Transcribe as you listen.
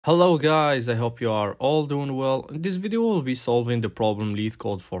Hello guys, I hope you are all doing well. In this video we'll be solving the problem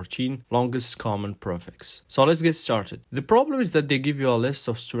LeetCode 14, longest common prefix. So let's get started. The problem is that they give you a list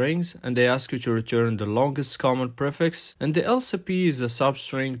of strings and they ask you to return the longest common prefix, and the LCP is a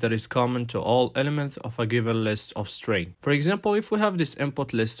substring that is common to all elements of a given list of string. For example, if we have this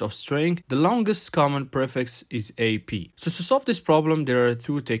input list of string, the longest common prefix is AP. So to solve this problem there are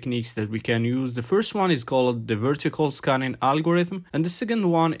two techniques that we can use. The first one is called the vertical scanning algorithm, and the second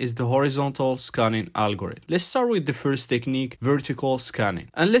one is the horizontal scanning algorithm. Let's start with the first technique, vertical scanning.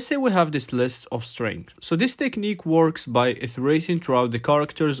 And let's say we have this list of strings. So this technique works by iterating throughout the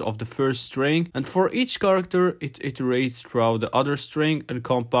characters of the first string, and for each character it iterates throughout the other string and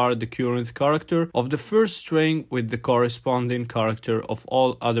compare the current character of the first string with the corresponding character of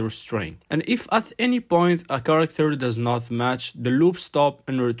all other string. And if at any point a character does not match, the loop stops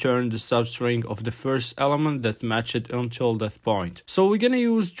and returns the substring of the first element that matched until that point. So we're gonna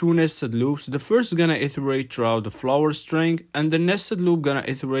use two nested loops. The first gonna iterate throughout the flower string, and the nested loop gonna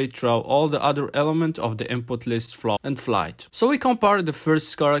iterate throughout all the other elements of the input list flow and flight. So we compare the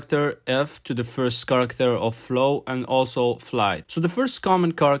first character F to the first character of flow and also flight. So the first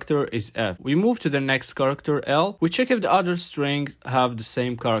common character is F. We move to the next character L. We check if the other string have the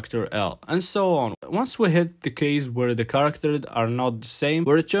same character L, and so on. Once we hit the case where the characters are not the same,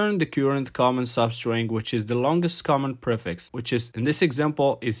 we return the current common substring, which is the longest common prefix, which is in this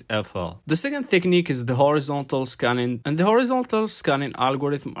example is FL. The second technique is the horizontal scanning, and the horizontal scanning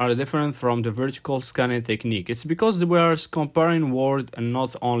algorithm are different from the vertical scanning technique. It's because we are comparing words and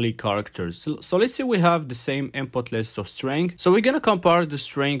not only characters. So let's say we have the same input list of string. So we're gonna compare the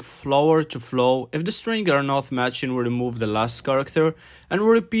string flower to flow. If the string are not matching, we remove the last character and we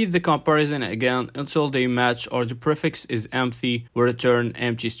repeat the comparison again until they match or the prefix is empty. We return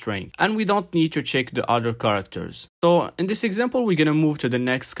empty string, and we don't need to check the other characters. So in this example we're gonna move to the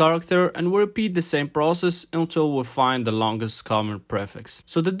next character and we repeat the same process until we find the longest common prefix.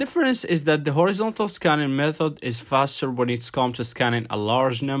 So the difference is that the horizontal scanning method is faster when it's come to scanning a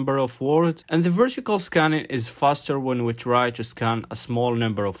large number of words, and the vertical scanning is faster when we try to scan a small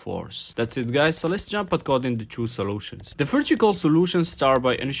number of words. That's it guys, so let's jump at coding the two solutions. The vertical solution starts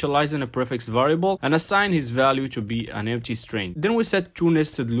by initializing a prefix variable and assign his value to be an empty string. Then we set two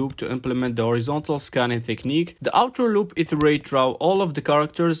nested loops to implement the horizontal scanning technique. The outer loop iterates throughout all of the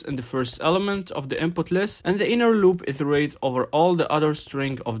characters in the first element of the input list, and the inner loop iterates over all the other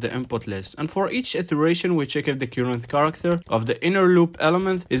string of the input list. And for each iteration we check if the current character of the inner loop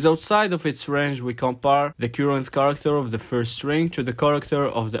element is outside of its range. We compare the current character of the first string to the character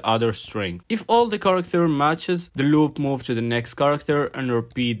of the other string. If all the character matches, the loop moves to the next character and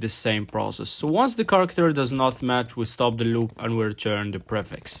repeat the same process. So once the character does not match, we stop the loop and we return the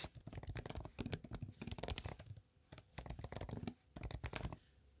prefix.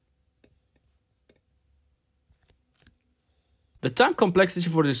 The time complexity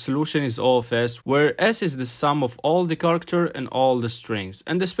for the solution is O of S, where S is the sum of all the character and all the strings.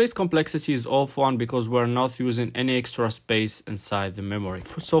 And the space complexity is O of 1 because we're not using any extra space inside the memory.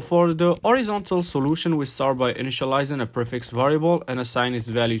 So for the horizontal solution, we start by initializing a prefix variable and assign its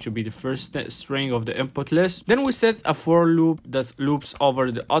value to be the first string of the input list. Then we set a for loop that loops over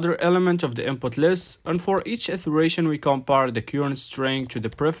the other element of the input list. And for each iteration, we compare the current string to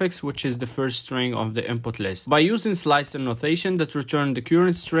the prefix, which is the first string of the input list, by using slicer notation that return the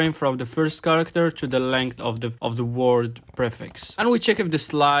current string from the first character to the length of the word prefix. And we check if the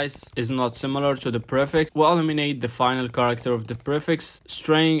slice is not similar to the prefix. We eliminate the final character of the prefix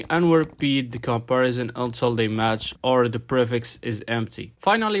string and we repeat the comparison until they match or the prefix is empty.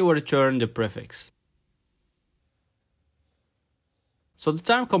 Finally, we return the prefix. So the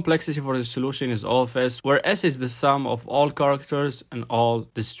time complexity for the solution is O of S, where S is the sum of all characters and all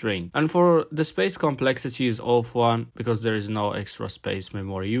the string. And for the space complexity is O of 1 because there is no extra space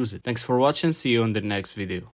memory used. Thanks for watching, see you in the next video.